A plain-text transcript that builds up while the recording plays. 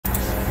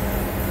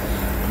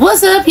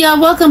What's up, y'all?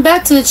 Welcome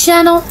back to the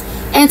channel.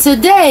 And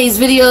today's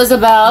video is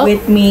about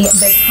with me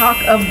the talk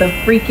of the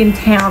freaking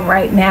town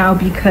right now,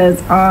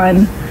 because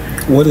on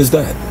what is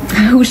that?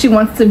 Who she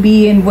wants to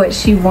be and what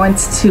she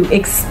wants to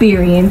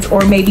experience,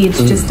 or maybe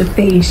it's just a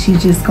phase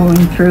she's just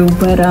going through.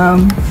 But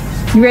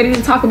you ready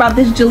to talk about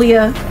this,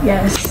 Julia?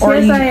 Yes. Or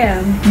yes, I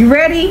am. You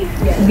ready?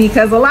 Yes.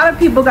 Because a lot of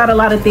people got a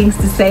lot of things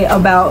to say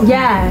about.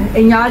 Yeah,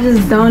 and y'all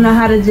just don't know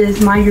how to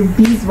just mind your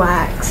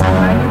beeswax.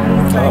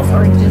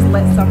 Or just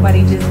let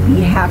somebody just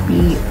be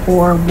happy,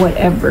 or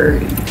whatever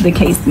the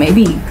case may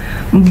be.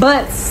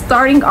 But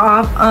starting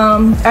off,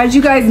 as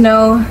you guys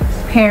know,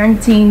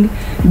 parenting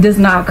does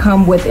not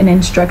come with an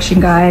instruction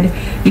guide.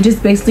 You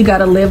just basically got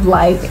to live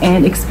life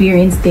and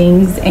experience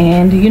things.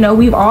 And you know,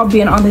 we've all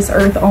been on this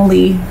earth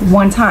only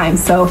one time,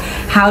 so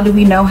how do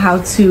we know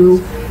how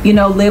to, you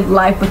know, live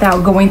life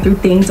without going through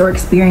things or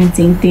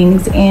experiencing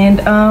things? And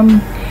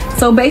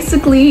so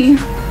basically,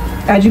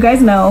 as you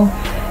guys know,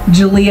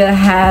 Julia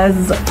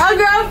has a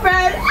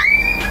girlfriend.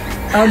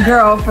 A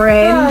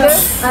girlfriend.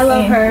 I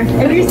love her.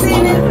 If you're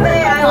seeing this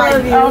today, I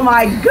love you. Oh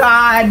my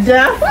God.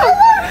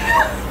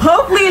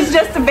 Hopefully it's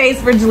just a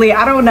phase for Julia.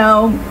 I don't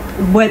know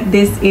what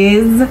this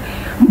is,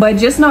 but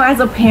just know as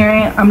a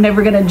parent, I'm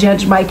never gonna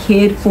judge my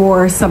kid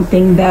for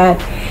something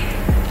that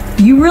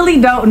you really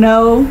don't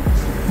know,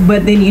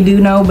 but then you do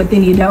know, but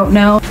then you don't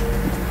know.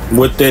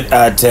 What did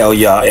I tell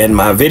y'all in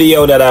my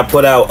video that I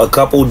put out a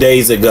couple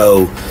days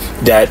ago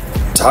that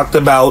talked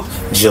about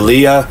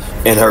Julia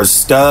and her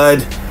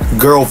stud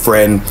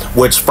girlfriend,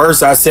 which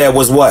first I said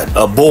was what?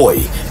 A boy.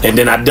 And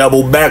then I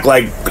doubled back,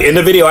 like in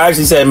the video I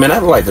actually said, man, I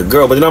like a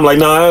girl, but then I'm like,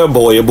 no, a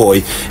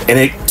boy. And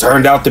it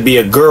turned out to be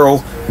a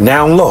girl.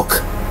 Now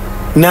look,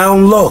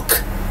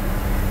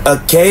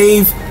 a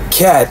cave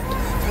cat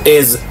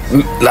is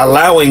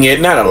allowing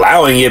it, not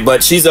allowing it,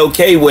 but she's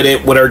okay with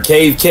it with her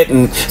cave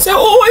kitten. So,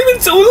 oh,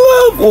 even so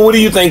love. Well, what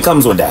do you think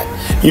comes with that?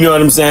 You know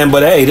what I'm saying?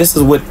 But hey, this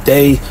is what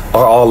they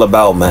are all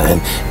about, man.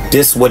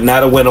 This would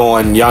not have went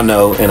on, y'all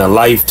know, in a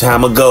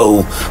lifetime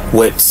ago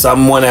with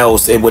someone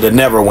else. It would have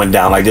never went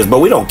down like this. But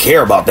we don't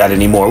care about that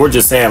anymore. We're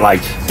just saying,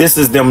 like, this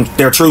is them,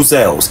 their true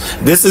selves.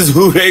 This is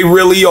who they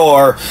really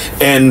are,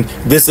 and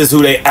this is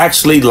who they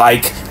actually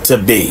like to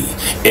be.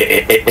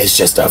 It's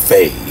just a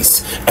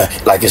phase.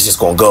 Like, it's just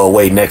gonna go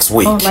away next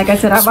week. Oh, like I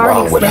said, I've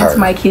already explained to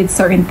my kids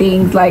certain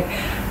things. Like,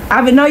 I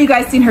know you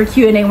guys seen her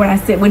Q&A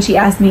when she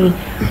asked me.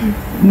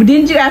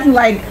 Didn't you ask me,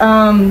 like,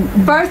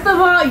 first of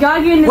all,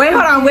 y'all getting this. Wait,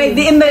 hold on, wait.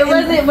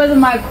 It wasn't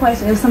my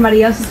question. It was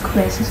somebody else's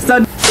question.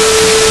 So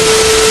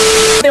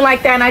something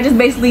like that, and I just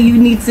basically, you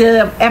need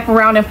to F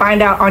around and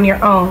find out on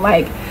your own.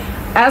 Like,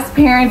 as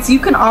parents, you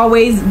can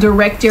always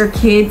direct your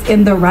kids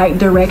in the right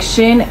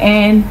direction,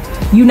 and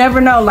you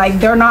never know, like,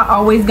 they're not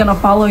always gonna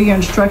follow your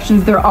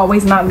instructions. They're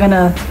always not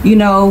gonna, you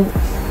know,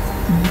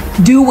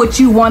 do what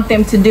you want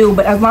them to do.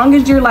 But as long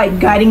as you're like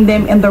guiding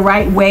them in the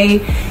right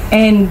way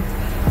and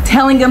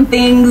telling them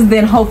things,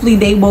 then hopefully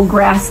they will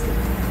grasp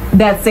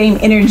that same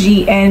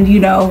energy. And you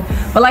know,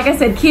 but like I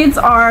said, kids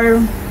are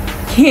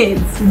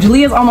kids.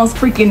 Julia's almost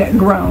freaking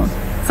grown,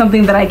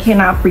 something that I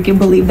cannot freaking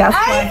believe. That's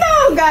I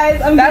know, guys.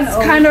 That's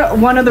kind of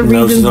one of the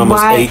reasons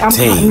why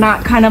 18. I'm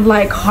not kind of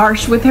like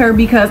harsh with her,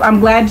 because I'm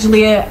glad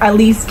Julia at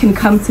least can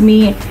come to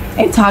me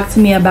and talk to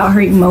me about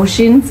her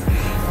emotions.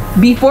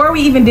 Before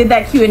we even did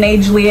that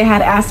Q&A, Julia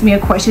had asked me a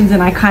question,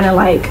 and I kind of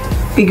like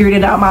figured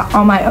it out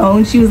on my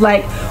own. She was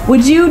like,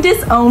 would you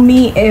disown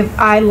me if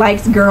I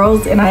liked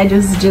girls? And I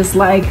just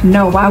like,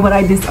 no, why would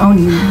I disown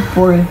you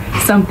for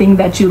something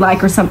that you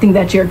like, or something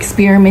that you're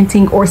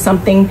experimenting, or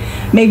something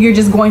maybe you're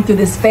just going through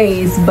this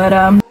phase?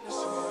 But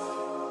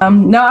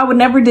no, I would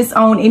never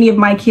disown any of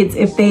my kids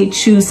if they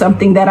choose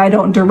something that I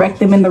don't direct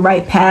them in the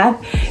right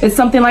path. It's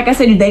something, like I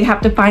said, they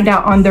have to find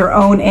out on their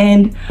own,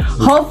 and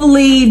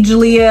hopefully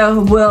Julia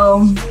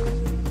will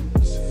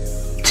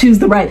choose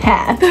the right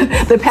path.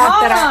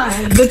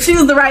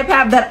 Choose the right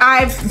path that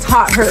I've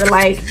taught her.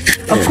 Like,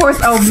 of course,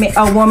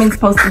 a woman's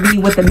supposed to be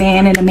with a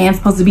man, and a man's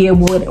supposed to be a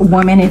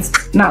woman.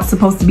 It's not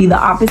supposed to be the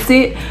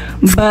opposite.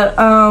 But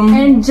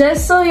and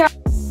just so y'all.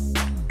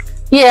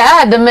 Yeah, I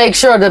had to make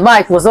sure the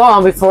mic was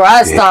on before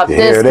I stopped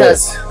this.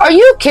 Because are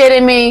you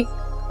kidding me?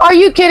 Are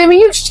you kidding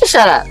me? You just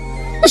shut up.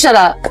 Just shut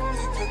up.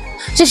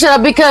 Just shut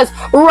up, because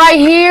right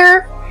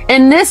here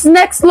in this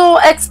next little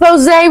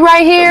expose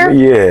right here,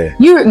 yeah,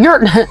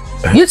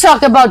 you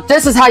talk about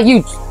this is how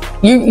you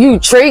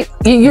trained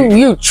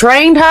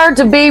her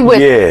to be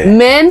with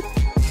men.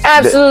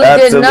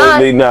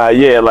 Absolutely not.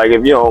 Yeah, like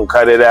if you don't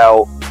cut it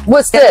out.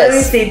 What's this? Let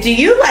me see. Do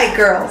you like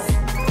girls?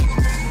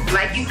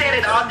 Like you said,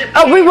 it all depends.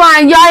 Oh,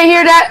 rewind. Y'all ain't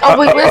hear that? Oh,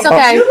 it's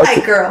okay. You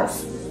like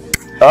girls.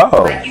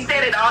 Oh. Like you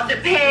said, it all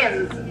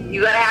depends.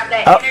 You gotta have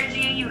that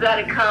energy. You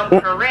gotta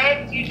come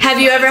correct. Have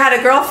you ever had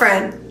a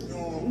girlfriend?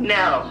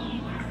 No.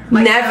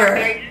 Like, never.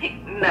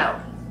 No.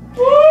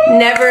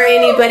 Never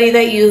anybody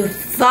that you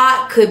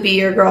thought could be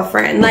your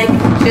girlfriend. Like,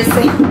 just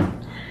like.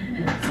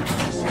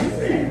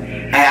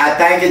 I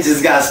think it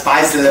just got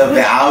spiced a little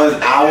bit.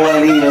 I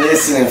wasn't even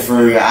listening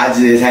for real. I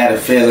just had a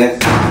feeling.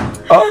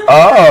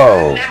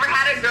 Oh. Never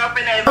had a girlfriend.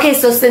 girlfriend that... Okay,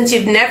 so since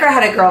you've never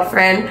had a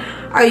girlfriend,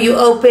 are you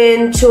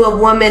open to a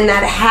woman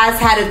that has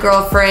had a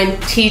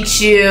girlfriend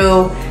teach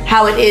you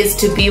how it is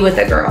to be with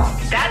a girl?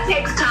 That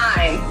takes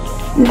time.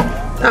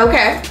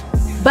 Okay.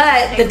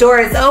 But the door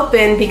is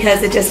open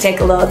because it just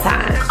takes a little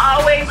time.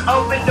 Always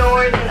open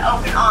doors and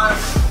open arms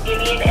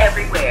any and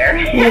everywhere.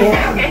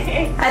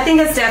 Yeah. I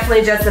think it's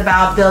definitely just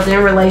about building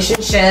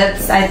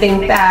relationships. I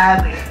think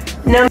that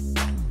no.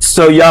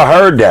 So y'all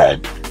heard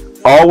that.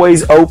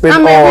 Always open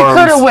arms. We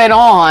could have went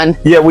on.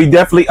 Yeah, we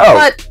definitely.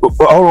 Oh,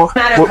 hold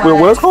on.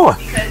 Where's going?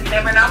 Because you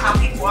never know how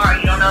people are.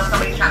 You don't know if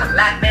somebody's trying to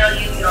blackmail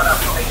you. You don't know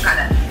if somebody's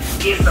trying to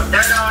get some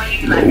dirt on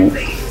you. Like I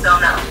say, you just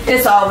don't know.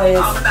 It's always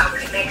all about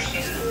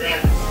connections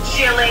and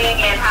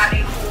chilling and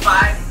having cool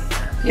vibes.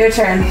 Your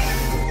turn.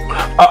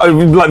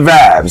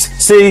 Vibes.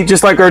 See,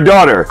 just like her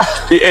daughter.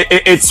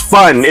 It's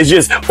fun. It's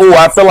just, oh,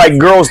 I feel like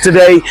girls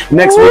today.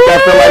 Next week I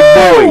feel like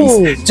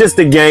boys. Just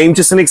a game,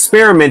 just an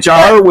experiment.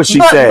 Y'all heard what she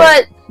said.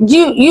 But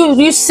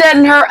you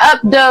setting her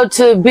up though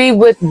to be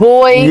with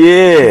boy,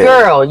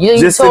 girl. You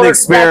just told an her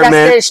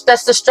experiment.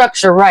 That's the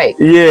structure, right?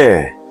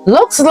 Yeah.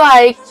 Looks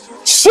like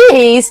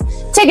she's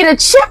taking a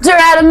chapter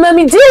out of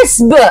Mommy Dear's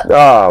book.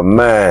 Oh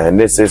man,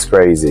 this is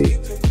crazy.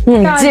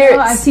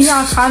 I see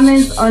y'all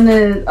comments on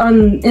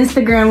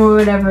Instagram or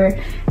whatever.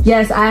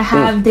 Yes, I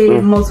have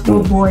dated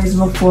multiple boys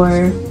before,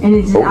 and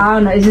it just I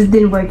don't know, it just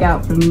didn't work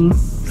out for me.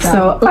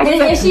 So like,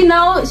 and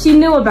she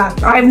knew about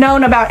it. I've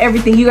known about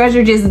everything. You guys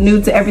are just new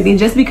to everything.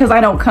 Just because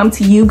I don't come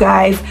to you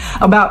guys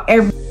about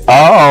everything.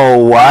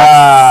 Oh wow!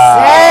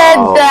 Said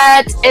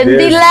that in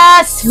the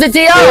last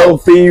video.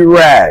 Filthy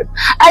rat.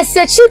 I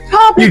said she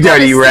probably You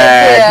dirty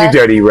rat. You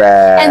dirty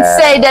rat. And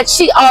say that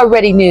she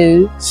already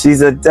knew.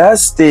 She's a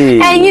dusty.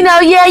 And you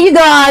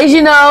guys,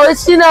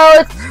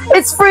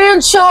 it's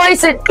friend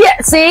choice. And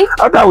yeah, see.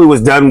 I thought we was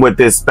done with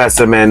this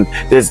specimen.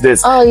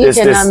 Oh, you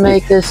cannot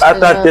make this. I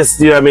thought this,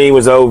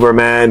 was over,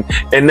 man.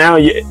 And now,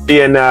 we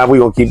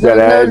gonna keep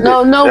that.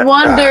 No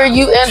wonder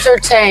you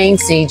entertain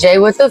CJ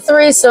with the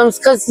threesomes,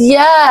 cause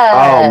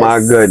oh my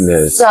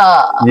goodness.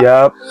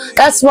 Yep.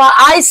 That's why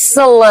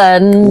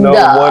Iceland. No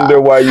wonder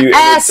why you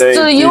asked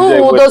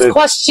you those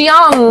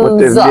questions. With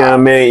this,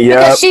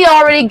 because she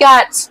already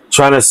got.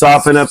 Trying to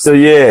soften up the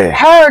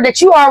Her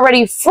that you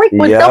already freak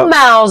with the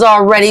mouths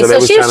already, so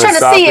she was trying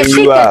to see if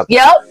she could.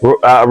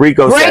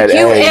 Rico said,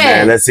 "Hey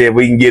man, let's see if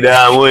we can get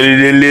on with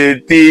it a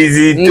little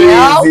teasy,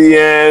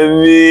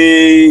 and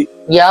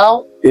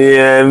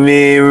me,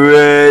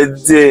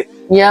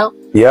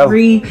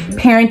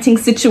 Parenting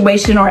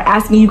situation or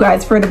asking you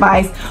guys for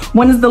advice.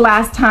 When is the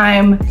last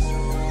time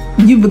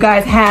you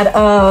guys had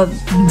a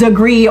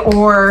degree,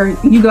 or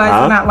you guys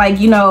are not like,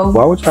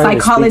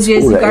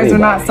 psychologists? You guys are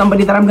not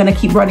somebody that I'm going to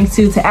keep running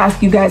to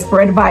ask you guys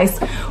for advice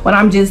when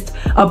I'm just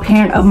a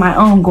parent of my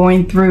own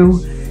going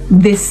through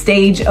this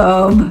stage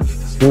of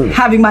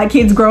having my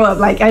kids grow up.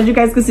 Like, as you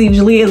guys can see,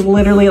 Julia is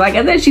literally like,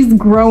 and then she's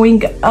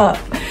growing up.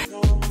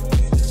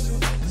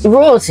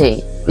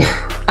 Royalty.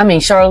 I mean,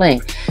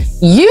 Charlene.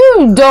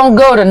 You don't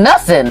go to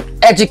nothing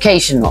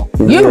educational.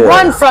 You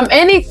run from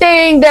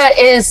anything that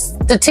is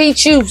to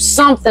teach you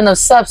something of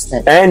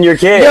substance. And your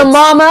kids. Your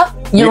mama,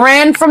 you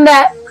ran from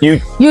that. You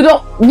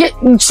don't get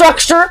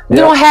structure. You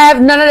don't have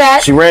none of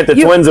that. She ran the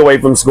twins away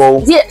from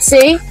school. Yeah,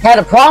 see, had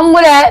a problem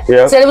with that.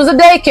 Said it was a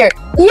daycare.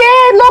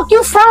 Yeah, look,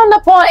 you frowned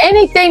upon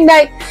anything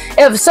that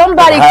if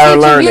somebody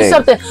teaches you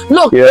something.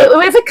 Look,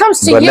 if it comes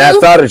to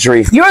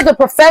you're the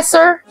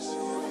professor.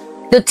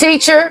 The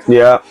teacher,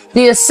 the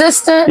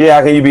assistant,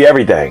 how can you be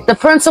everything? The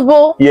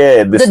principal,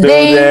 the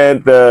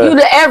student, you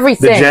the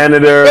everything. The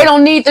janitor. They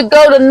don't need to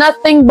go to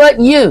nothing but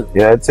you.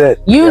 Yeah, that's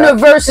it.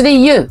 University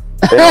you.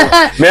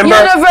 Remember?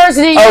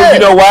 University you. Oh, you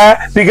know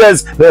why?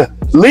 Because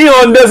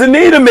Leon doesn't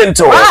need a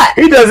mentor. Right.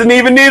 He doesn't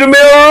even need a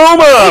mailroom.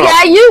 He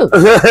got you.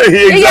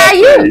 Exactly. He got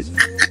you.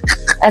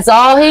 That's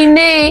all he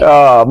needs.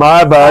 Oh,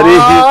 my buddy.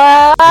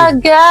 All I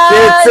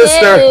got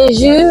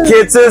is you.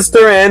 Kid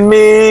sister and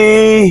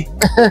me.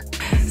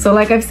 So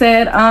like I've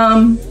said,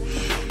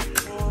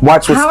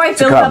 Watch how I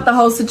feel about the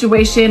whole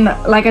situation.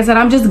 Like I said,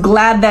 I'm just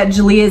glad that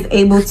Julia is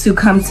able to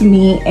come to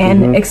me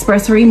and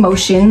express her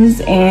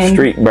emotions. And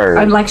street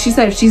bird. Like she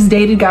said, she's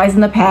dated guys in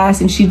the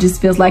past and she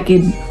just feels like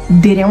it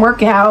didn't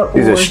work out.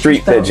 He's a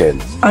street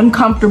pigeon.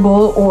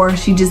 Uncomfortable, or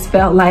she just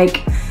felt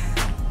like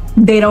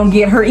they don't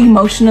get her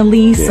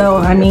emotionally. So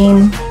I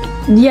mean,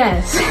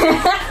 yes.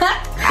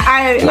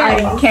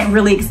 I can't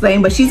really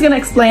explain, but she's gonna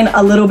explain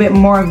a little bit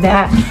more of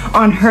that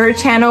on her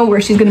channel,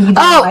 where she's gonna be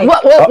doing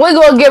we're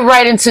gonna get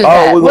right into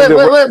that.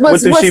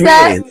 What's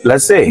that? Mean?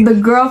 Let's see. The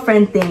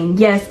girlfriend thing.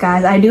 Yes,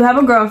 guys, I do have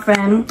a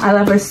girlfriend. I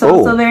love her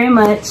so very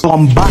much.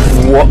 Don't look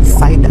at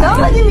me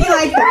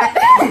like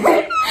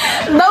that.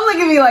 Don't look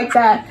at me like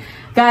that.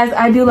 Guys,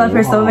 I do love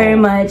her so very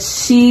much.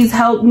 She's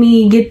helped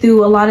me get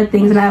through a lot of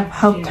things, and I've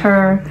helped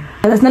her.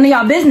 That's none of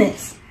y'all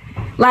business.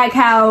 Like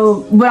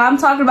how what I'm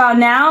talking about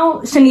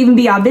now shouldn't even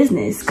be our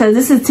business, because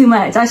this is too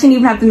much. I shouldn't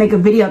even have to make a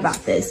video about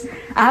this.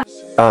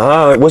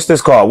 What's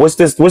this called? What's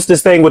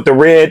this thing with the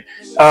red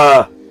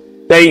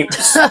thing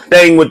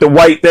with the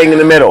white thing in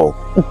the middle?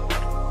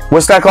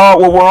 What's that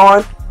called? What we're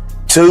on?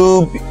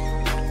 TubeU.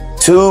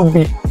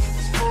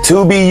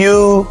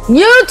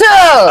 YouTube.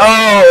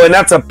 Oh, and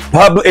that's a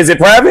public. Is it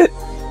private?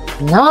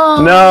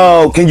 No.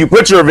 No. Can you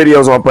put your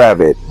videos on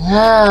private?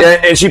 No.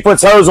 And she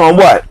puts hers on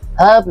what?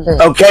 Public.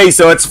 Okay,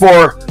 so it's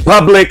for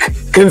public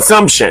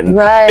consumption.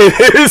 Right.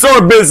 It is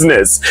our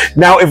business.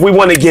 Now, if we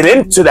want to get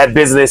into that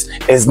business,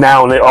 is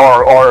now or you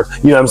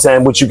know what I'm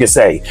saying, what you could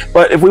say.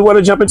 But if we want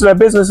to jump into that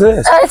business,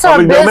 it's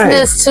our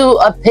business to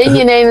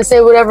opinionate and say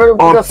whatever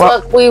the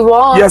fuck we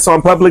want. Yes,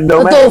 on public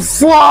domain. The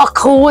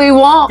fuck we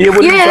want. Yeah,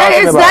 what are you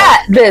talking about?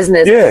 That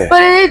business. Yeah.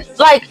 But it,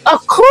 like,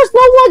 of course,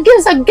 no one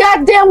gives a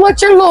goddamn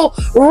what your little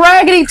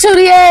raggedy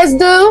tootie ass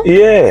do.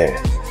 Yeah.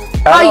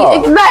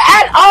 Not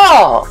at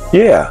all.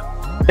 Yeah.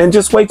 And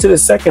just wait till the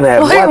second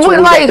half. Like,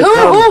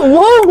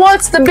 who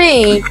wants to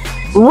be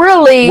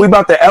really? We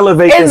about to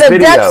elevate this video.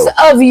 In the depths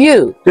of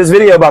you. This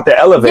video about to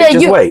elevate. Yeah,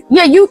 just wait.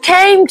 Yeah, you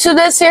came to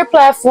this here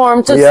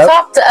platform to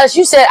talk to us.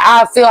 You said,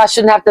 I feel I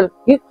shouldn't have to.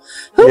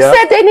 Who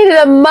said they needed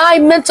a my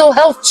mental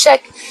health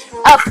check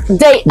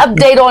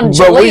update on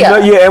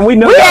Jalea? And we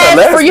know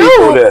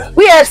that.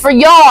 We asked for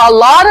y'all a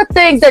lot of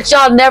things that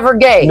y'all never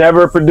gave.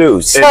 Never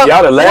produced. And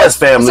y'all the last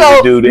family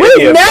to do this.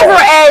 We never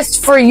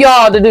asked for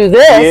y'all to do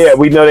this. Yeah,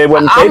 we know they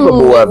wasn't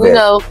capable of it. You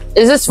know,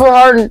 is this for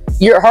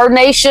her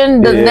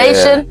nation, the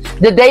nation?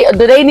 Do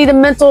they need a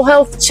mental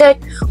health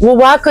check? Well,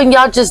 why couldn't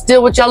y'all just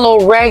deal with y'all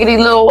little raggedy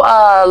little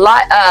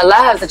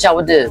lives that y'all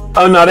would do?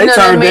 Oh no, they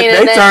turned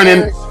it. They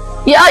turning.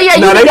 Yeah, no, you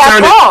need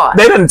that calm.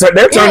 They're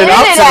turning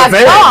up to the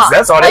fans.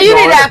 That's all they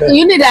doing.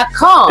 You need that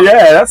calm.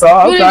 Yeah, that's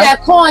all. You need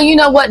that calm. You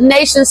know what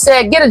Nation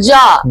said? Get a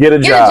job. Get a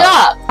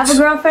job. I have a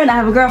girlfriend. I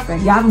have a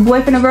girlfriend. Y'all have a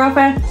boyfriend or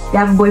girlfriend?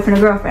 Y'all have a boyfriend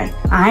or girlfriend.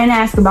 I ain't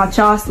asked about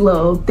y'all's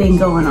little thing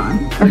going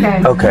on.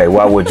 Okay. Okay.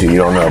 Why would you? You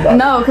don't know about it.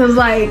 No, because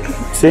like,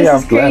 see,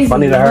 I'm glad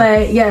funny to her.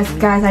 But yes,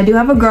 guys, I do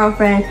have a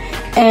girlfriend,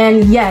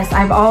 and yes,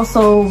 I've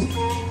also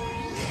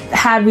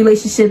had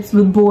relationships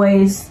with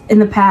boys in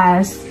the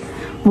past.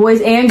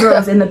 Boys and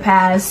girls in the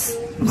past.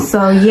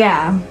 So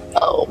yeah.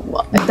 Oh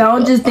my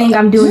Don't just think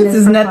I'm doing this.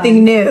 This is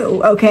nothing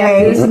new,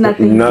 okay? This is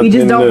nothing. We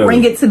just don't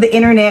bring it to the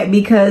internet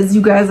because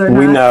you guys are not.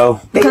 We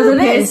know. Because of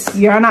this.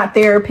 You're not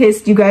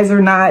therapists. You guys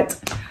are not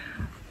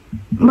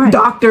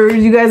doctors.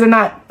 You guys are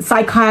not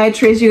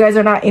psychiatrists. You guys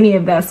are not any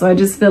of that. So I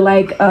just feel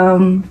like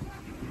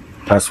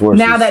that's worse.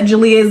 Now that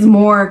Jalea is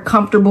more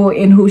comfortable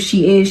in who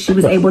she is, she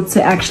was able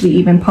to actually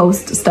even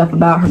post stuff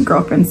about her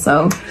girlfriend.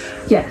 So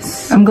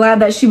yes, I'm glad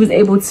that she was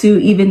able to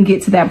even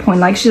get to that point.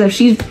 Like she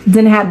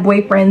didn't have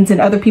boyfriends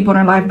and other people in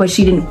her life, but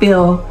she didn't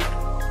feel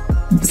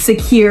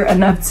secure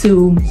enough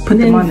to put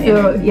them on the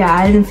internet. Yeah,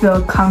 I didn't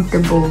feel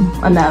comfortable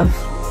enough.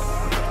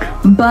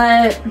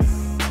 But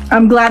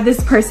I'm glad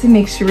this person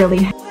makes you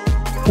really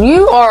happy.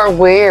 You are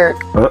weird.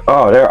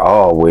 Oh, they're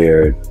all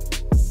weird.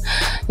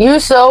 You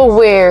so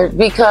weird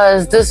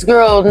because this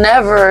girl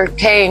never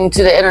came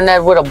to the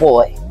internet with a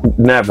boy.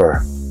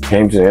 Never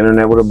came to the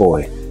internet with a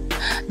boy.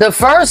 The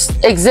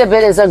first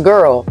exhibit is a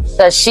girl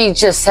that she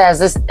just has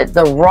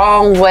the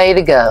wrong way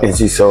to go. And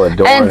she's so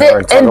adoring her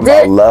and talking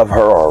about love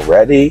her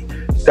already.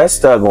 That's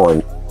stuck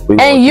on.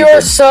 And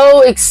you're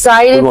so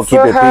excited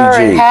for her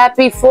and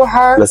happy for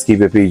her. Let's keep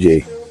it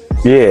PG.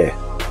 Yeah.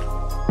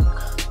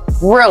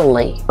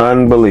 Really?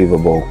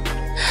 Unbelievable.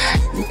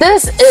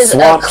 This is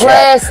a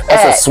class act.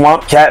 That's a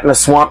swamp cat and a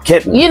swamp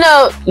kitten. You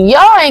know,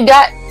 y'all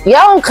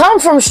don't come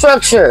from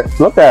structure.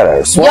 Look at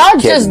her. Y'all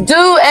just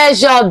do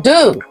as y'all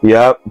do.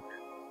 Yep.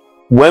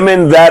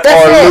 Women that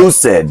are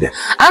lucid.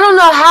 I don't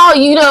know how,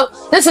 you know,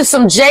 this is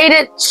some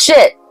jaded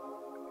shit.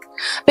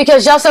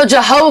 Because y'all so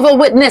Jehovah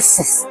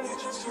Witnesses.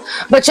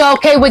 But y'all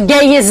okay with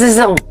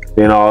gayism.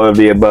 And all of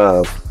the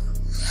above.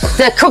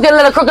 The crooked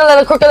little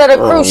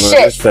crew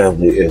shit.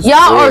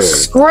 Y'all are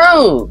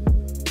screwed.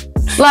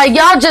 Like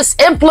y'all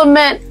just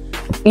implement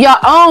your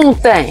own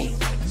thing.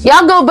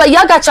 Y'all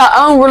got your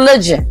own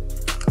religion.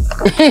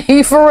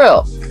 For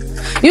real.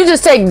 You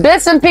just take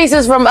bits and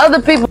pieces from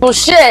other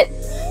people's shit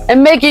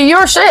and make it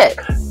your shit.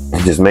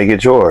 Just make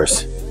it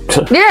yours.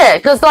 Yeah,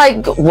 cause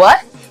like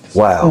what?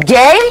 Wow.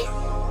 Gay?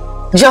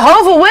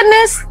 Jehovah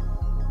Witness?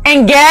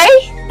 And gay?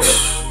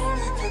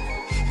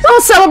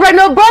 Don't celebrate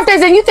no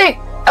birthdays and you think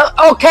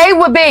okay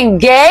with being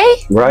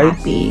gay? Right.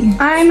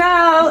 I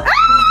know.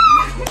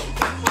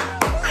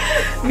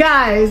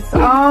 Guys,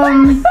 but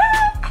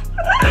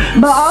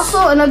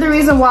also another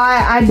reason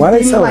why I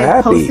didn't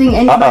like posting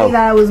anybody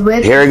that I was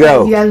with. Here we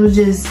go. You guys was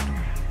just,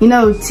 you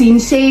know, Teen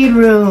Shade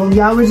Room.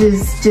 Y'all was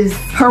just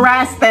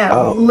harass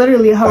them.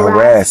 Literally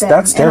harass them.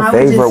 That's their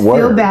favorite word. I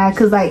feel bad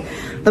because like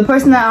the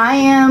person that I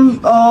am,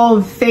 all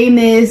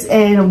famous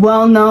and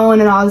well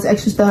known and all this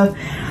extra stuff.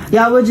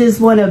 Y'all would just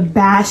want to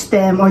bash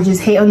them or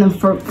just hate on them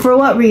for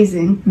what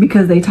reason?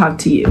 Because they talk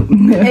to you.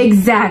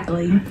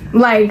 Exactly.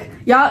 Like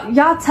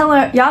y'all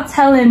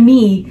telling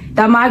me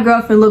that my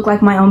girlfriend looked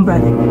like my own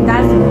brother.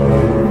 That's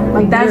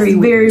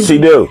very She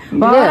do.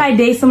 Why would I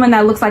date someone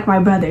that looks like my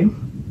brother?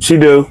 She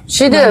do.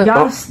 She do.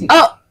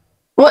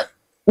 What?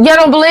 Y'all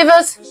don't believe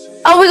us?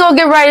 Oh, we gonna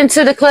get right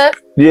into the clip.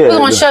 Yeah. We're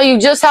gonna show you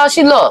just how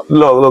she look.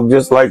 Look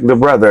just like the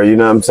brother. You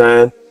know what I'm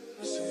saying?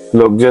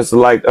 Look just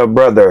like a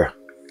brother.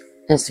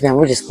 Instagram.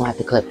 We're just gonna have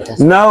to clip it.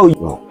 No.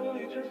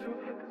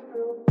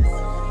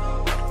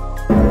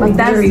 Like,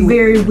 that's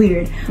very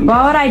weird.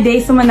 Why would I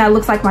date someone that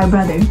looks like my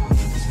brother?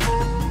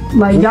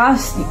 Like, y'all,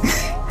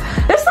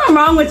 there's something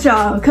wrong with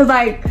y'all. Cause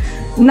like,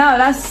 no,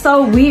 that's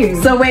so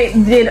weird. So wait,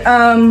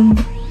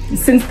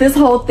 since this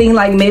whole thing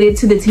like made it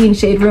to the teen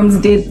shade rooms,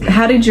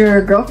 how did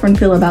your girlfriend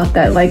feel about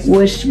that? Like,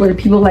 were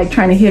people like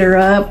trying to hit her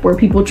up? Were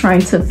people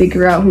trying to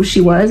figure out who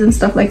she was and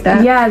stuff like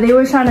that? Yeah, they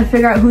were trying to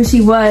figure out who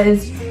she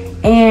was,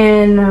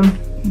 and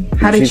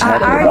how did she?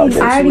 I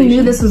already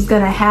knew this was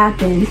gonna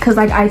happen because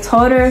like I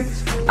told her,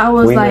 I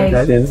was like,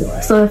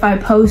 so if I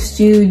post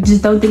you,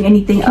 just don't think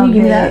anything of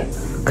it,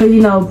 because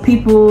you know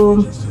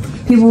people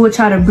would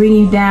try to bring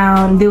you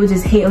down. They would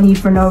just hate on you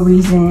for no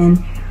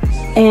reason,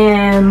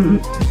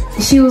 and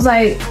she was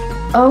like,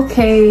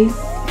 okay,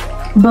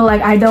 but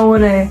like I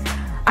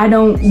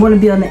don't want to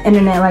be on the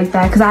internet like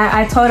that. Because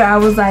I told her, I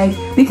was like,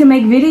 we can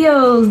make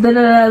videos,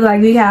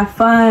 like we can have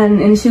fun.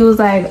 And she was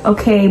like,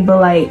 okay, but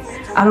like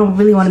I don't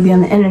really want to be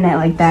on the internet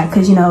like that,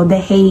 because you know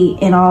they hate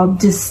and all,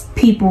 just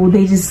people,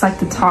 they just like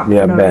to talk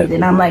for no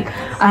reason. I'm like,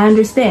 I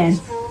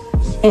understand,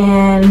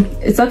 and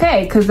it's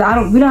okay, because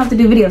we don't have to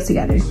do videos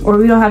together,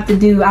 or I don't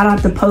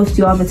have to post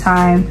you all the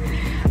time.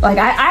 Like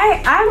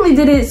I only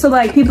did it so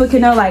like people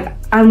can know like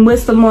I'm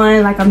with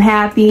someone, like I'm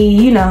happy,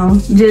 you know,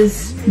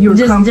 just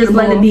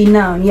let it be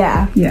known.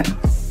 Yeah.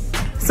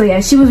 So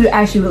yeah, she was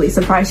actually really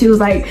surprised. She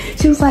was like,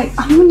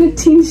 I'm in the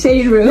teen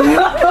shade room.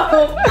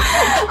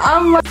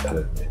 I'm like,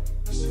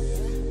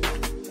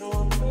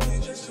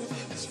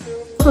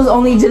 this was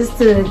only just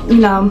to, you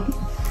know,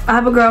 I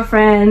have a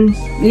girlfriend.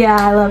 Yeah,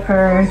 I love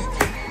her.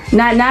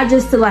 Not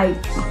just to like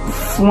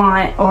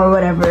flaunt or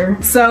whatever.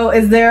 So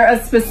is there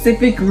a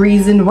specific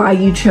reason why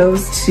you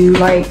chose to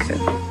like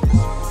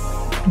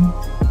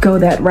go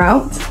that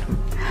route,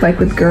 like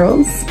with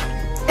girls?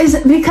 It's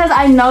because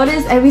I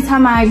noticed every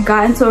time I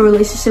got into a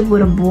relationship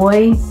with a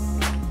boy,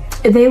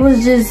 they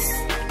was just,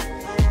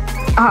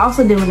 I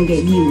also didn't want to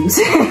get used.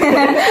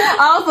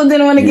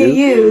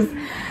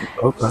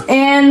 Okay.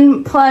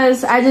 And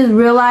plus I just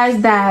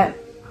realized that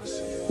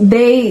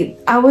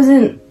I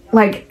wasn't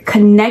like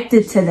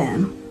connected to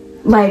them.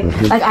 Like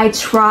I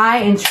try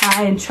and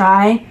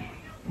try,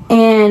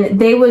 and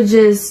they would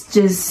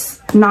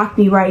just knock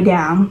me right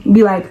down.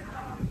 Be like,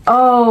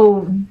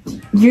 oh,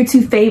 you're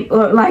too famous.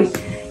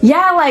 Like,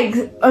 yeah, like,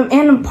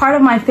 and part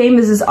of my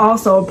famous is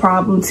also a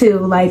problem too.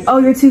 Like, oh,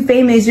 you're too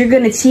famous, you're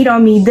gonna cheat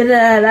on me, da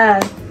da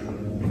da.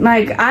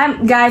 Like,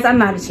 I'm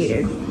not a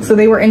cheater. So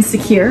they were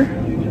insecure?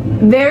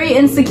 Very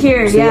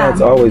insecure. See, yeah,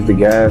 it's always the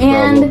guy's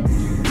problem.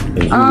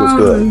 And he was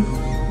good.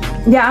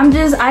 Yeah,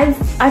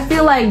 I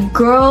feel like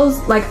girls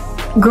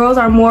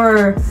are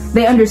more,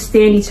 they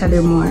understand each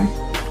other more,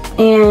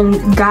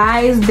 and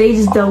guys, they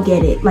just don't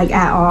get it, like,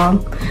 at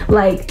all.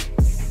 Like,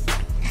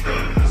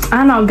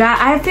 I don't know,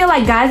 I feel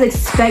like guys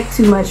expect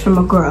too much from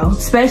a girl,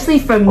 especially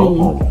from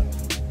me,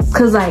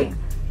 because like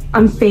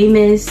I'm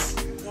famous,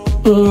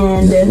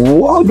 and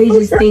they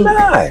just think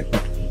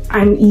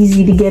I'm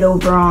easy to get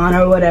over on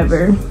or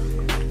whatever,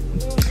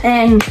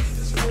 and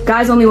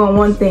guys only want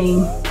one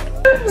thing.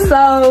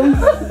 So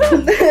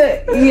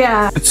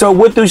yeah. So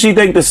what does she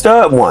think the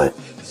stud want?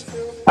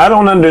 I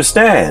don't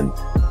understand.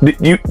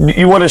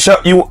 You want to show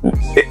you?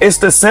 It's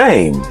the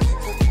same.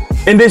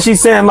 And then she's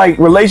saying like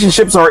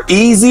relationships are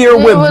easier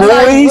with boys.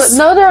 Like,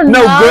 no, they're not.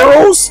 No,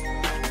 girls.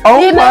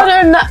 Oh you know,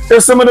 they're not. They're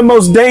some of the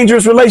most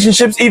dangerous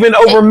relationships, even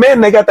over men.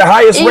 They got the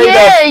highest rate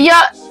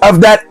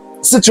of that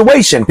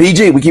situation.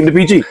 PG. We keep the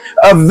PG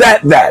of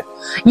that.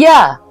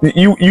 Yeah.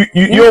 You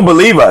don't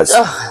believe us?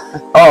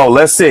 Oh,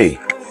 let's see.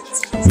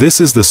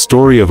 This is the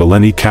story of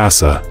Eleni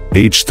Casa,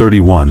 age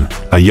 31,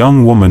 a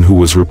young woman who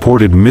was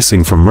reported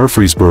missing from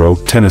Murfreesboro,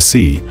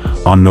 Tennessee,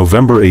 on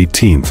November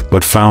 18th,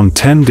 but found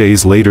 10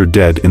 days later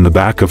dead in the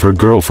back of her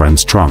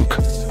girlfriend's trunk.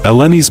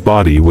 Eleni's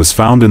body was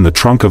found in the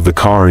trunk of the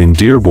car in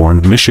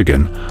Dearborn,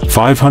 Michigan,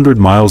 500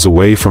 miles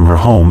away from her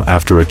home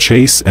after a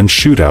chase and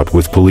shootout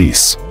with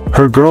police.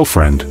 Her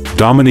girlfriend,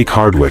 Dominique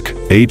Hardwick,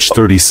 age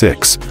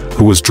 36,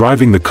 who was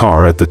driving the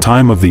car at the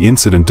time of the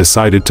incident,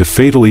 decided to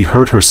fatally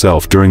hurt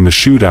herself during the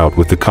shootout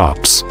with the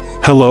cops.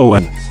 Hello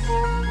and...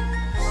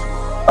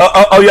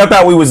 y'all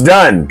thought we was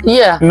done?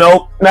 Yeah.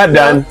 Nope, not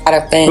done.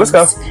 Let's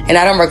go. And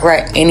I don't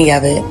regret any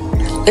of it.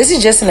 This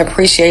is just an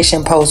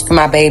appreciation post for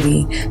my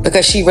baby,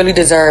 because she really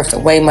deserved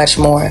way much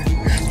more.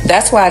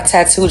 That's why I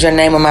tattooed your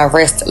name on my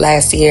wrist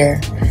last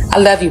year. I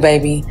love you,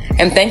 baby,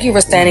 and thank you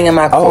for standing in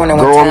my corner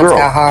when times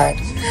got hard.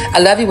 I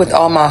love you with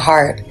all my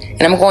heart,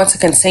 and I'm going to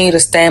continue to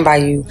stand by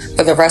you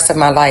for the rest of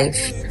my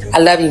life. I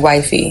love you,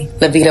 wifey,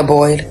 Levita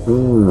Boyd.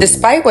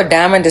 Despite what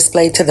Diamond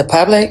displayed to the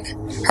public,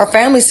 her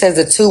family says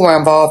the two were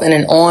involved in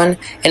an on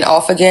and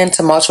off again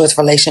tumultuous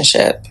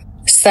relationship.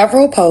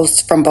 Several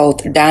posts from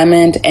both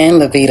Diamond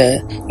and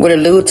Levita would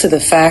allude to the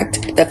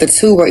fact that the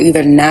two were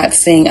either not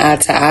seeing eye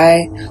to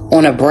eye,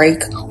 on a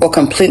break, or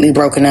completely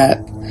broken up.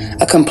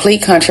 A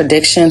complete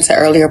contradiction to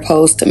earlier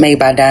posts made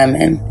by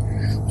Diamond.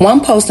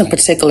 One post in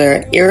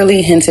particular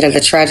eerily hinted at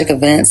the tragic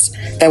events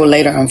that would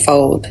later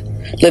unfold.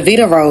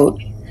 Levita wrote,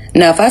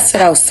 Now, if I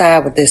sit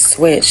outside with this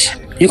switch,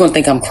 you're going to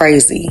think I'm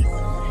crazy.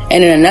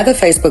 And in another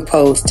Facebook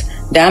post,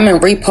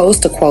 Diamond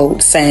reposted a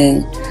quote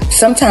saying,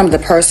 sometimes the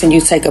person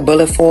you take a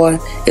bullet for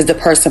is the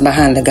person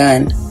behind the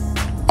gun.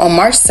 On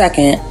March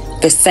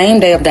 2nd, the same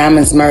day of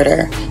Diamond's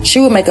murder, she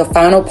would make a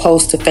final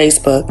post to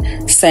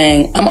Facebook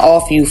saying, I'm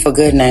off you for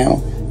good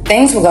now.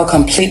 Things would go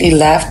completely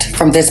left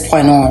from this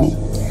point on.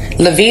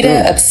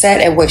 Levita, upset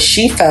at what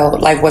she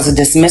felt like was a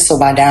dismissal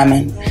by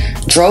Diamond,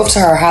 drove to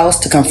her house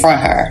to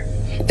confront her.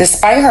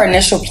 Despite her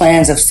initial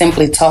plans of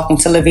simply talking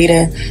to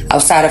Levita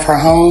outside of her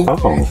home,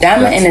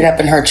 Diamond ended up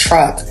in her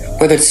truck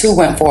where the two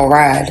went for a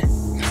ride.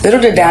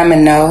 Little did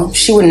Diamond know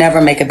she would never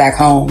make it back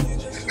home.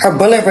 Her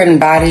bullet-ridden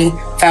body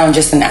found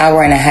just an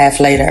hour and a half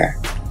later.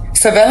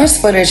 Surveillance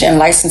footage and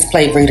license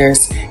plate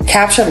readers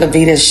captured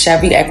Levita's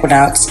Chevy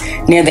Equinox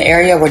near the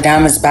area where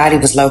Diamond's body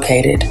was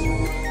located.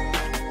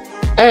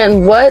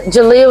 And what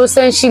Jalea was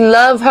saying, she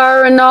loved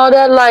her and all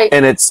that, like.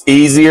 And it's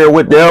easier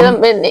with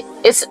them. And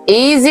it's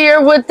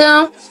easier with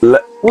them.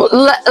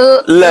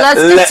 Let's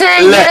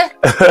continue.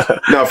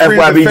 Now,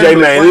 FYBJ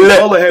man,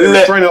 mother had a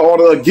restraining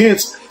order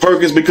against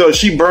Perkins because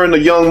she burned the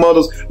young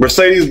mother's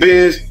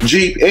Mercedes-Benz,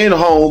 Jeep, and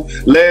home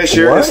last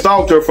year and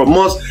stalked her for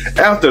months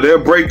after their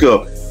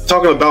breakup.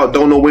 Talking about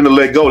don't know when to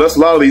let go. That's a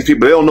lot of these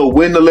people. They don't know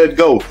when to let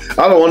go.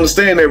 I don't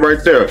understand that right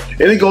there.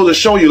 And it goes to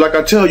show you, like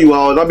I tell you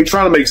all, and I be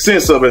trying to make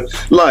sense of it.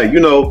 Like, you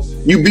know,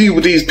 you be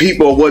with these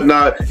people or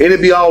whatnot, and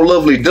it be all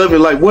lovely, dovey.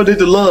 Like, where did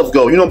the love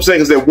go? You know what I'm saying?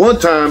 Because at one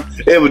time,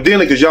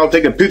 evidently, because y'all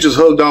taking pictures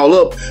hugged all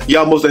up,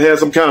 y'all must have had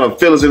some kind of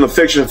feelings and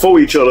affection for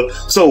each other.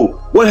 So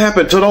what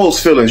happened to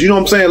those feelings? You know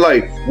what I'm saying?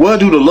 Like, where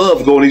do the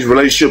love go in these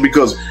relationships?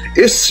 Because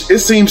it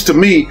seems to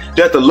me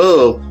that the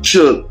love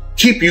should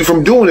keep you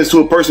from doing this to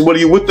a person, whether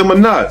you're with them or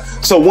not.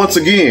 So once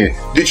again,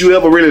 did you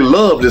ever really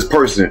love this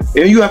person?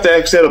 And you have to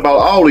ask that about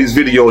all these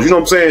videos. You know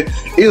what I'm saying?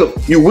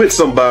 If you're with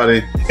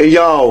somebody and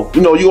y'all, you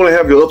know, you're gonna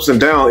have your ups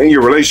and downs in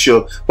your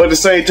relationship, but at the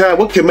same time,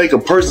 what can make a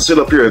person sit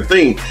up here and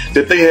think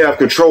that they have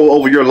control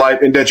over your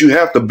life and that you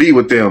have to be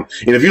with them?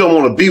 And if you don't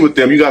want to be with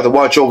them, you got to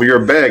watch over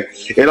your back.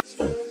 And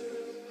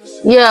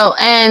yo,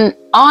 and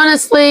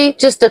honestly,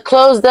 just to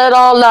close that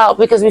all out,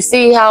 because we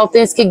see how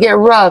things can get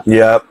rough.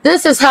 Yep.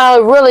 This is how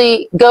it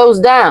really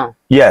goes down.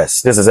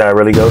 Yes, this is how it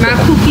really goes down.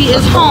 My Pookie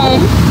is home.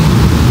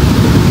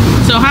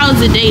 So how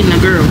is it dating a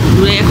girl?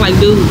 Do they act like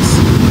dudes?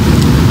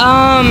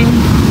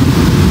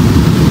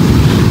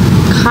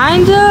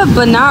 Kinda,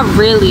 but not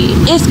really.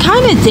 It's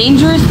kind of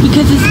dangerous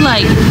because it's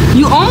like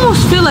you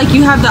almost feel like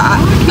you have the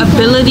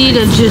ability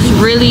to just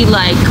really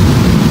like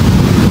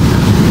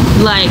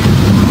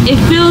it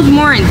feels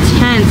more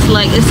intense.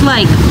 Like it's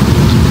like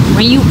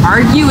when you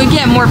argue, it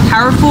get more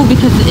powerful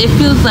because it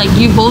feels like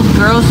you both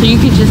girls, so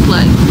you could just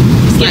like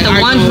get the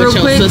ones real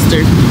quick.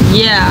 Sister.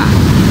 Yeah,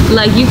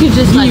 like you could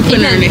just like put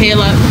her in the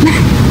headlock.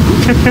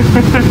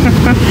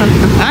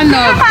 I know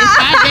if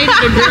I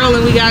dated a girl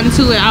and we got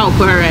into it, I'll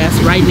put her ass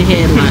right in the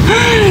headlock.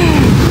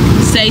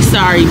 Say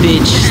sorry,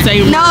 bitch.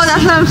 Say no.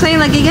 That's what I'm saying.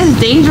 Like it gets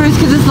dangerous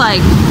because it's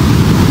like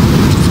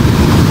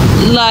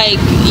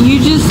you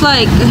just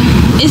like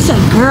it's a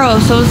girl,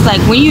 so it's like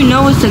when you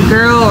know it's a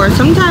girl, or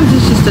sometimes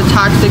it's just the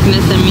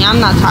toxicness in me. I'm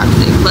not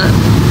toxic, but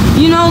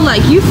you know,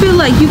 like you feel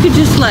like you could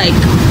just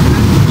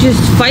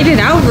fight it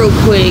out real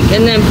quick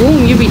and then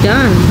boom, you be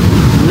done.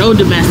 No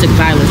domestic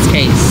violence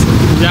case.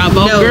 Y'all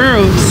both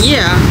girls.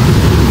 Yeah,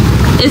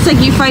 it's like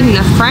you fighting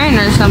a friend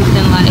or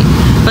something, like,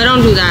 but I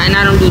don't do that and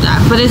I don't do that.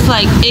 But it's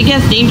like it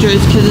gets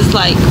dangerous because it's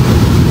like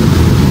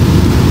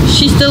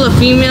she's still a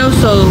female,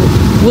 so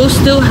we'll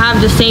still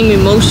have the same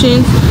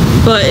emotions,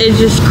 but it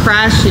just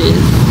crashes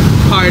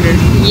harder.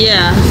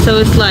 Yeah, so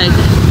it's like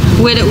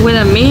with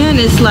a man,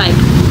 it's like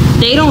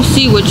they don't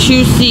see what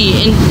you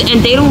see,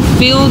 and they don't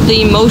feel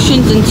the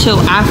emotions until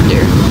after.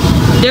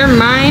 Their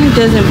mind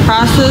doesn't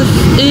process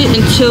it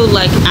until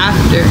like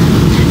after.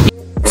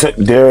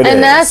 There it is.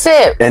 And that's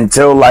it.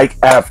 Until like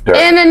after.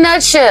 In a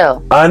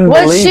nutshell.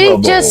 Unbelievable. What she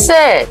just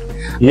said.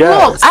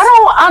 Yes. Look, I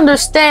don't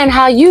understand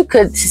how you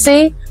could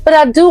see, but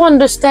I do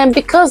understand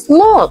because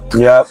look.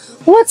 Yep.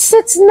 What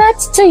sits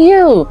next to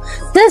you?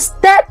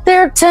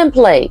 Their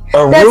template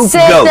that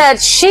said that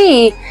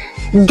she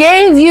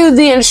gave you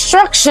the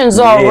instructions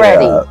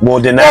already. Well,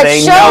 then that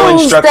ain't no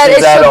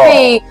instructions at all. That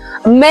it should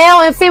be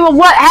male and female.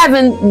 What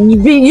having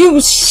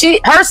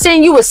her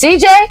seeing you with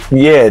CJ?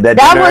 Yeah, that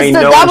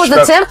was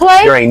the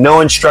template. There ain't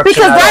no instruction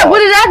because at all. What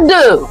did that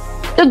do?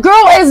 The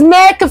girl is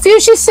mad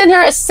confused. She's sitting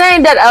here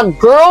saying that a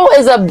girl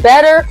is a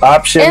better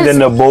option than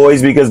the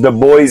boys because the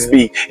boys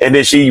be, and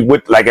then she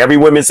would, like every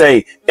woman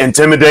say,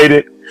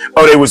 intimidated.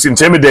 Oh, they was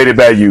intimidated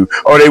by you.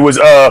 Or they was,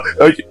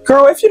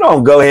 girl, if you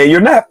don't go ahead,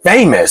 you're not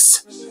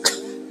famous.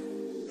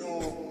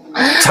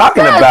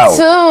 Talking about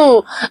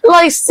too,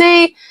 like,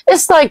 see,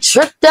 it's like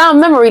trip down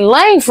memory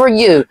lane for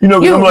you. You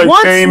know, you I'm like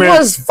once famous.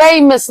 Was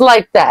famous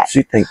like that.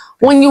 She think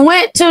when you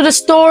went to the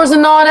stores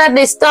and all that,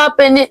 they stop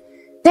and they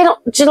don't.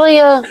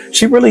 Jalea,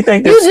 she really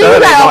think this stud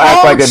ain't gonna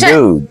act like a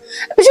dude.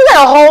 But you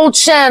got a whole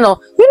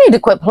channel. You need to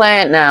quit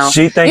playing now.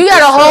 She think you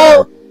got a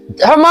whole.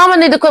 Her mama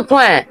need to quit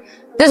playing.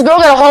 This girl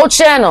got a whole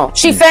channel.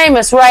 She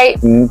famous, right?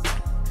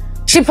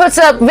 She puts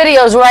up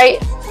videos,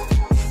 right?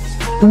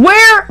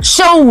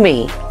 Show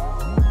me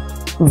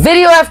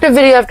video after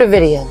video after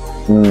video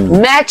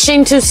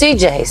matching to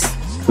CJ's.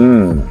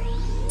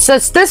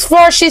 Since this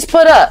far she's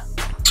put up.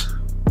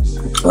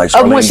 Like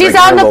when she's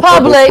out in the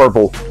public,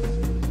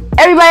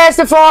 everybody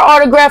asking for her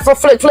autograph for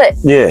Flick Flick.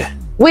 Yeah.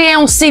 We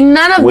don't see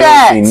none of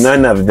that. We don't see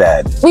none of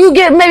that. Will you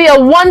get maybe a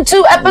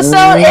 1-2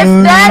 episode, if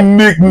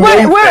that?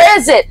 Where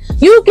is it?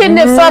 You getting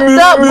it fucked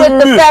up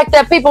with the fact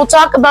that people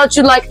talk about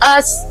you like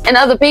us and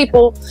other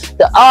people,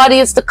 the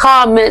audience, the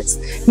comments.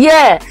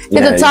 Yeah, because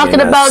they're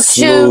talking about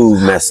you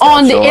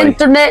on the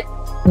internet.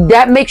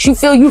 That makes you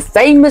feel you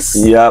famous.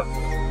 Yep.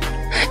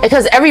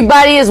 Because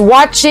everybody is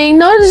watching.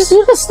 No,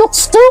 you just look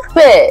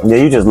stupid. Yeah,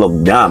 you just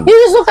look dumb. You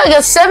just look like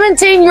a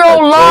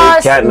 17-year-old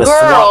lost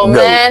girl,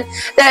 man,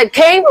 that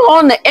came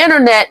on the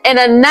internet and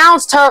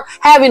announced her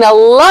having a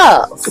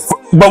love.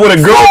 But with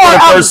a girl for the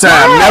first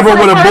time, never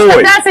with a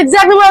boy. That's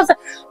exactly what I was saying.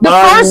 The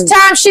first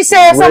time she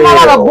said something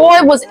about a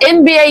boy was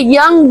NBA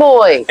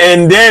Youngboy.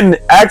 And then,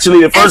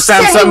 actually, the first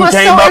time something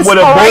came up with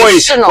a boy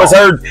was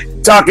her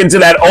talking to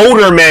that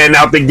older man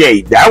out the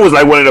gate. That was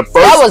like one of the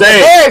first things. That was the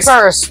very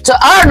first, to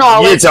our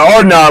knowledge. Yeah, to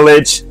our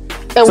knowledge.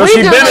 And so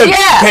she's been a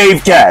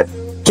cave cat.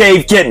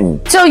 Cave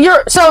kitten. So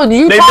you taught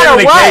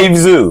her what? Cave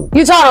zoo.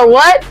 You taught her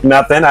what?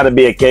 Nothing. How to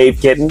be a cave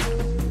kitten.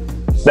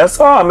 That's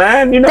all,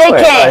 man. You know they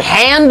can't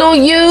handle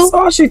you. That's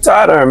all she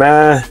taught her,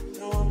 man.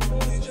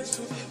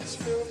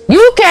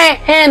 You can't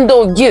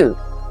handle you.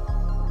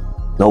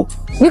 Nope.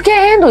 You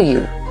can't handle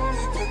you.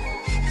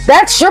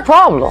 That's your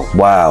problem.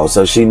 Wow.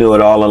 So she knew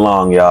it all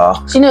along,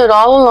 y'all. She knew it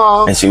all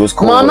along. And she was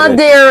cool Mama with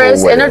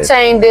Dearest cool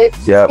entertained it.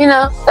 Yep. You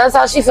know, that's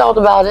how she felt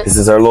about it. This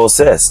is her little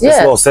sis. This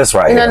little sis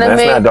right here.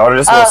 That's not daughter.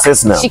 This little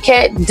sis now. She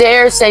can't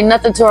dare say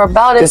nothing to her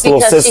about it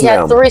because she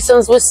had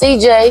threesomes with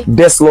CJ.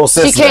 This little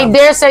sis She can't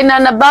dare say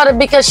nothing about it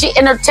because she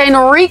entertained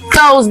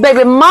Rico's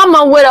baby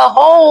mama with a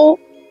whole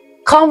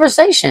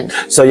conversation.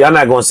 So y'all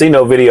not going to see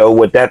no video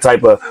with that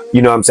type of,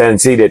 you know what I'm saying?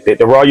 See that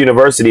the Raw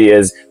University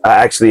is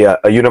actually a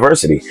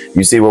university.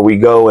 You see where we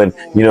go and,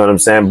 you know what I'm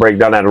saying, break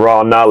down that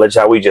raw knowledge,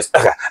 how we just,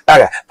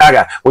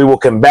 we will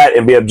combat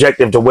and be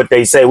objective to what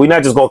they say. We're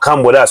not just going to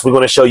come with us. We're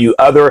going to show you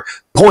other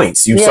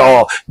points. You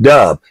saw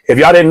Dub. If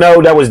y'all didn't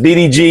know, that was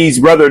DDG's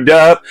brother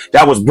Dub.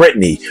 That was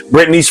Brittany.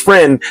 Brittany's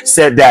friend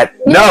said that,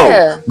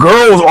 no,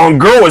 girls on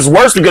girl is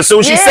worse because as soon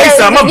as she say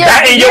something, I'm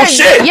batting your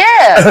shit.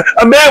 Yeah.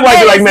 A man might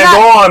be like, man,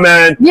 go on, man.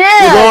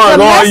 Yeah,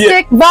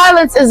 domestic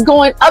violence is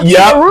going up to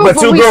the roof.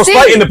 But two girls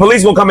fighting, the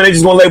police gonna come in, they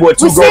just gonna label it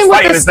two girls fighting.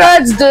 What the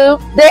studs do,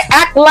 they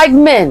act like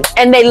men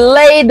and they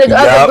lay the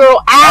other girl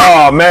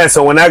out. Oh man,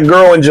 so when that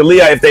girl and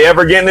Jalea, if they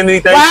ever get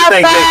anything, she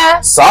think they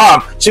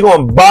sob, she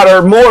gonna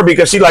bother her more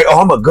because she like, oh,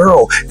 I'm a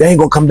girl. They ain't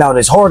gonna come down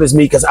as hard as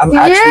me because I'm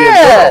actually a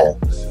girl.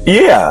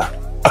 Yeah.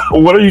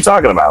 What are you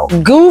talking about?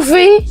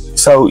 Goofy.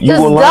 So you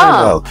will learn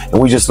though, and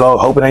we just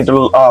hope it ain't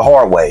the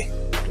hard way.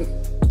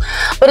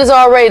 But it's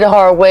already the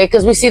hard way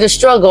because we see the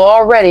struggle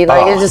already.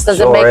 Like it just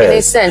doesn't make any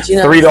sense, you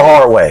know. 3 the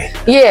hard way.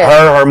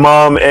 Yeah. Her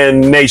mom,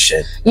 and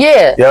Nation.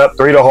 Yeah. Yep.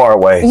 3 the hard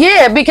way.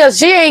 Yeah, because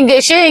she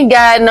ain't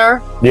guiding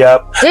her.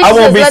 Yep. I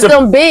won't let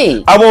them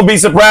be. I won't be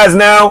surprised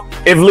now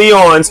if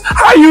Leon's,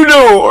 how you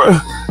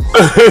doing?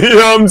 You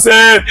know what I'm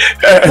saying?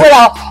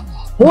 Well,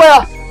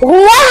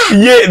 what?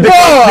 Yeah,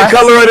 the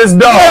color of this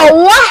dog.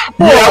 Well, what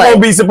boy? Yeah, I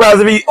won't be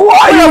surprised if he.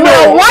 How you doing?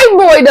 A white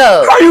boy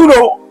though. How you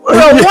doing? A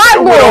white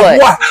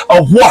boy.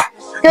 A what?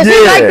 Cause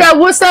he like that,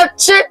 what's that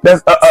shit?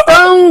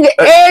 Stone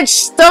edge,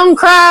 stone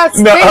cry,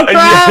 stink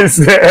cry,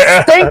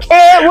 stink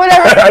head,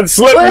 whatever.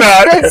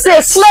 Slipknot.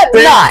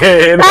 Slipknot.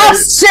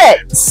 House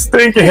shit.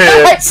 Stink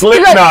head.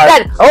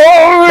 Slipknot.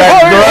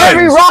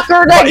 Every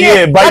rocker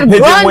that bite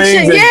pigeon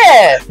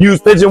wings.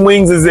 Use pigeon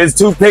wings as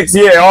toothpicks.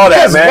 Yeah, all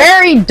that, it's man. It's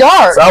very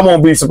dark. So I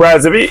won't be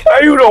surprised if he,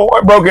 you know,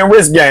 broken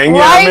wrist gang. You know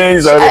what I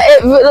mean? So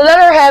let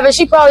her have it.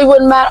 She probably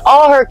wouldn't mind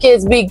all her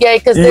kids be gay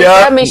because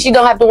that means she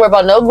don't have to worry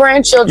about no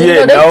grandchildren. Yeah,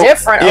 you know, they're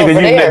different. Yeah,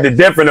 because they're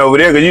different over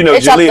there. Because you know,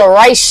 they chop the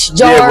rice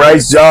jar. Yeah,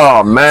 rice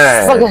jar,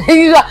 man.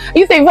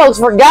 You think folks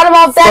forgot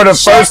about that? For the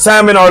first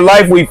time in our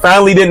life, we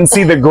finally didn't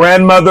see the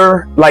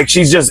grandmother. Like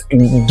she's just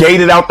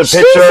gated out the picture.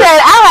 She said,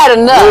 "I had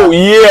enough." Oh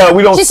yeah,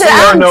 we don't see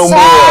her no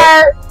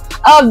more.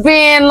 Of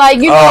being like,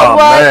 you know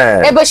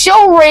what? But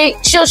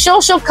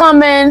she'll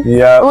come in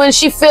when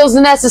she feels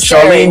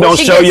necessary. Charlene don't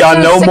show y'all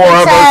no more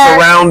of her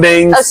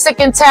surroundings. Sick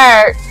and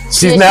tired.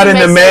 She's not in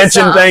the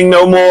mansion thing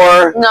no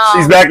more. No.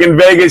 She's back in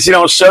Vegas. She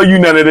don't show you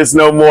none of this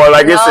no more.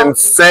 Like it's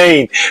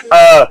insane.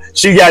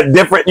 She got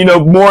different, you know,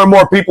 more and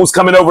more people's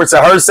coming over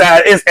to her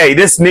side. It's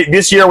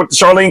this year with the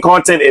Charlene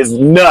content is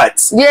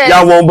nuts. Yeah.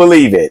 Y'all won't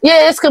believe it.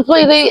 Yeah, it's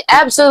completely,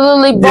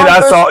 absolutely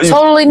bonkers,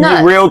 totally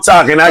nuts. Real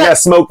talking. I got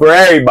smoke for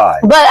everybody.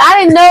 But I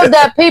didn't know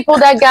that people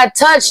that got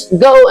touched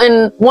go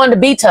and want to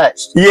be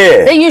touched.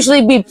 Yeah. They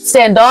usually be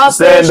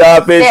standoffish.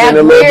 And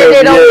a little bit.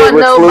 They don't want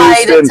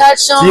nobody to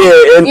touch them.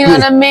 Yeah. You know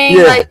what I mean?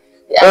 Yeah. Like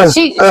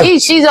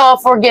she's all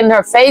for getting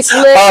her face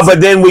licked. But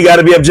then we got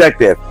to be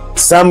objective.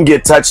 Some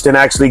get touched and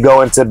actually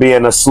go into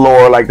being a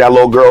slore, like that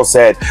little girl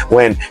said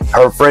when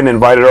her friend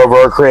invited her over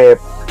her crib.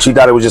 She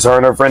thought it was just her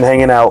and her friend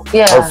hanging out.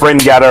 Yeah. Her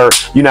friend got her,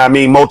 you know what I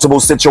mean, multiple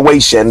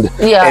situationed.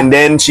 Yeah. And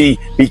then she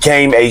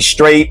became a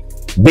straight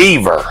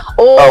beaver.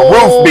 A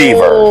roof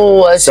beaver.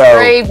 Oh, a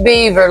straight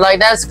beaver. Like,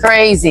 that's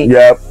crazy.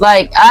 Yep.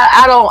 Like,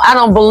 I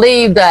don't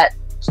believe that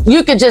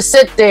you could just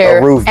sit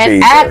there and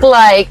beaver. act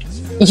like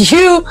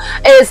you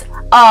is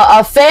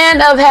a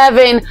fan of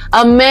having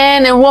a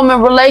man and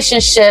woman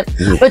relationship,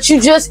 but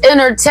you just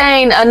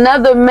entertain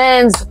another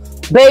man's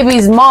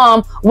baby's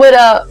mom with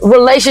a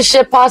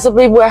relationship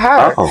possibly with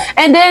her.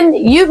 And then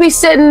you be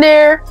sitting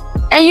there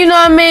and you know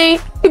what I mean?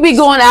 You be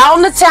going out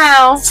in the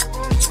town.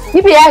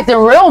 You be acting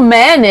real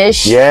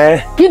mannish.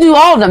 Yeah. You do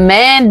all the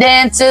man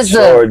dances.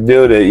 Sure,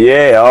 dude.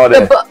 Yeah, all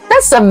that.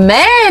 That's a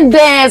man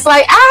dance.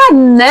 Like, I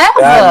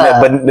never.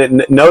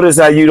 But notice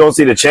how you don't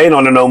see the chain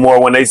on her no more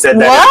when they said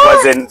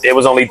that it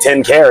was only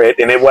 10 carat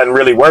and it wasn't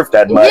really worth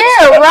that much.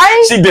 Yeah,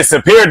 right? She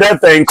disappeared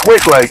that thing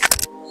quick, like.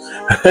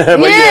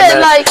 Yeah,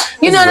 like,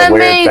 you know what I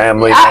mean?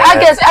 Family,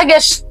 I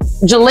guess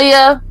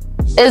Jalea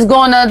is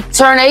going to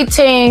turn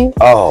 18.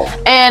 Oh.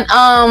 And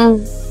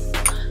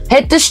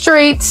hit the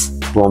streets.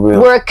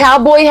 Wear a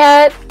cowboy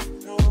hat,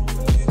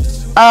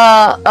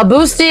 a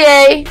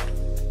bustier,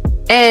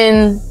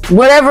 and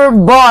whatever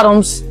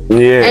bottoms,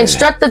 and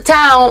strut the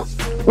town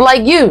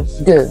like you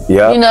do,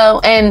 you know,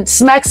 and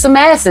smack some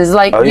asses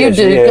like you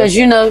do, because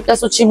you know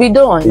that's what you be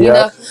doing, you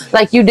know,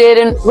 like you did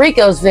in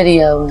Rico's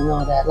video and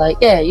all that. Like,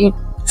 yeah, you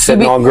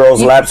sitting on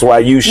girls' laps while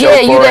you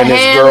chauffeur and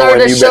this girl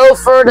and the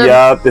chauffeur,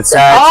 the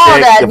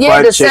side chick, the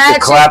front chick, the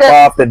clap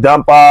off, the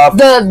dump off,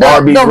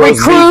 the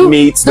recruit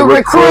meets, the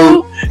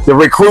recruit, the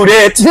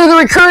recruited. Yeah,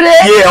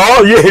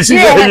 she's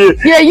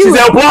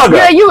El Plaga.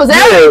 Yeah, you was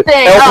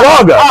everything. El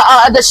Plaga.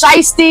 The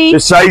shiesty.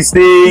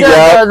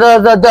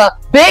 The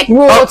big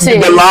royalty.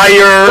 The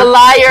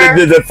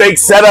liar. The fake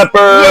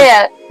setupper.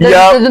 Yeah.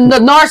 The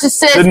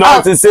narcissist. The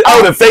narcissist.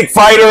 The fake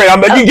fighter. And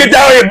I'm like, you get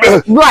down here.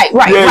 Right.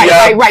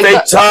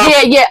 Fake tough.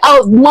 Yeah.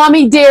 Oh,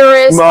 mommy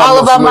dearest. All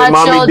about my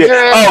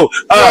children.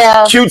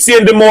 Cutesy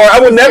and Demore. I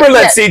will never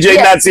let CJ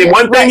not see it.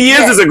 One thing he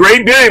is a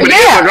great dude. But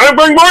he's like, I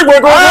bring boy.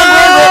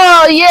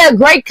 Oh, yeah.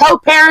 Great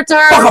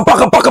co-parenter.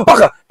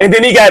 Pucka. And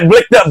then he got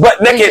blicked up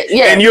butt naked,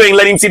 and you ain't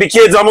let him see the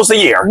kids almost a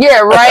year. Yeah,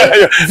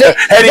 right.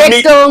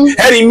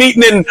 Had him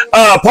meeting in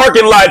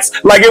parking lots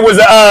like it was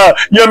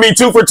you know what I mean,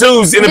 2 for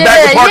 2s in the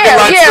back of parking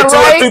lots for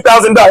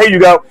 $2,000. Here you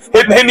go.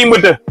 Hitting him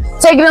with the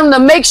taking them to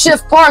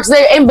makeshift parks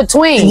there in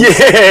between. Yeah.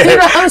 You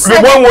know what I'm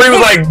saying? The one where he was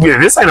like,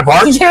 this ain't a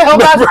park. Yeah,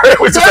 it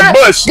was just a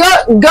bush. Go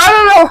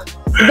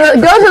to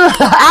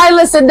the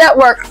iListen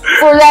Network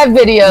for that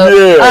video.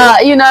 Yeah.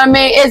 You know what I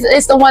mean?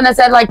 It's the one that's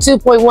at like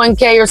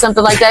 2.1K or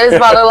something like that. It's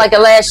about like a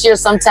last year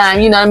sometime.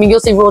 You know what I mean?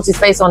 You'll see Royalty's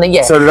face on it.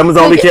 Yeah. So that was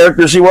the only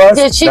character she was?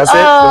 Did she? That's it?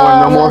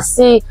 No more? Let's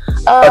see.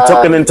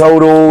 Token in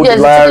total. Yeah,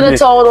 Token in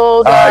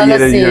total.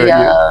 Let's see.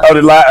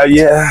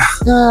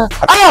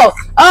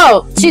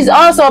 She's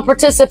also a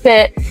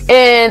participant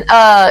in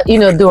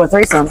doing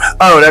threesomes.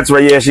 Oh, that's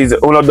right. Yeah, she's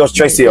uno dos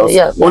trecios.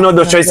 Uno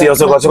dos trecios.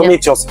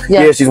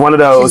 Yeah, she's one of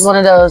those. She's one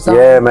of those.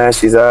 Yeah, man.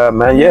 She's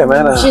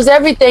she's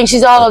everything.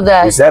 She's all of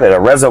that. You said it. A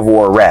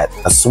reservoir rat,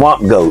 a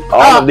swamp goat,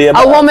 all of the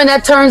above. A woman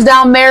that turns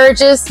down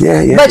marriages.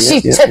 But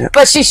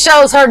she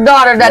shows her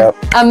daughter that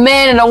a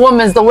man and a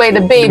woman's the way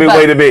to be.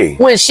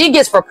 When she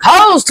gets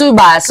proposed to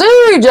by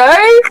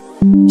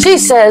CJ, she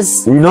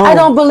says, "I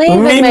don't believe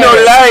in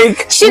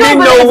marriage. She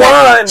don't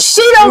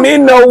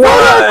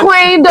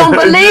queen don't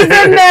believe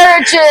in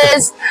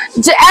marriages.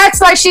 To act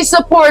like she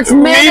supports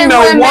men and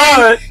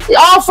women,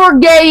 all for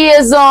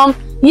gayism.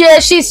 Yeah,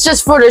 she's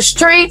just for the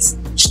streets,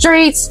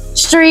 sheets,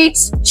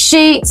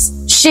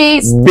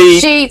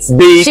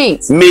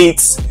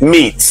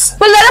 meats.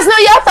 But let us know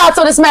your thoughts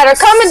on this matter.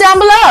 Comment down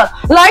below.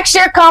 Like,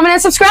 share, comment,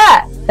 and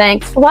subscribe.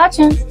 Thanks for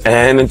watching.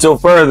 And until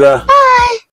further. Bye.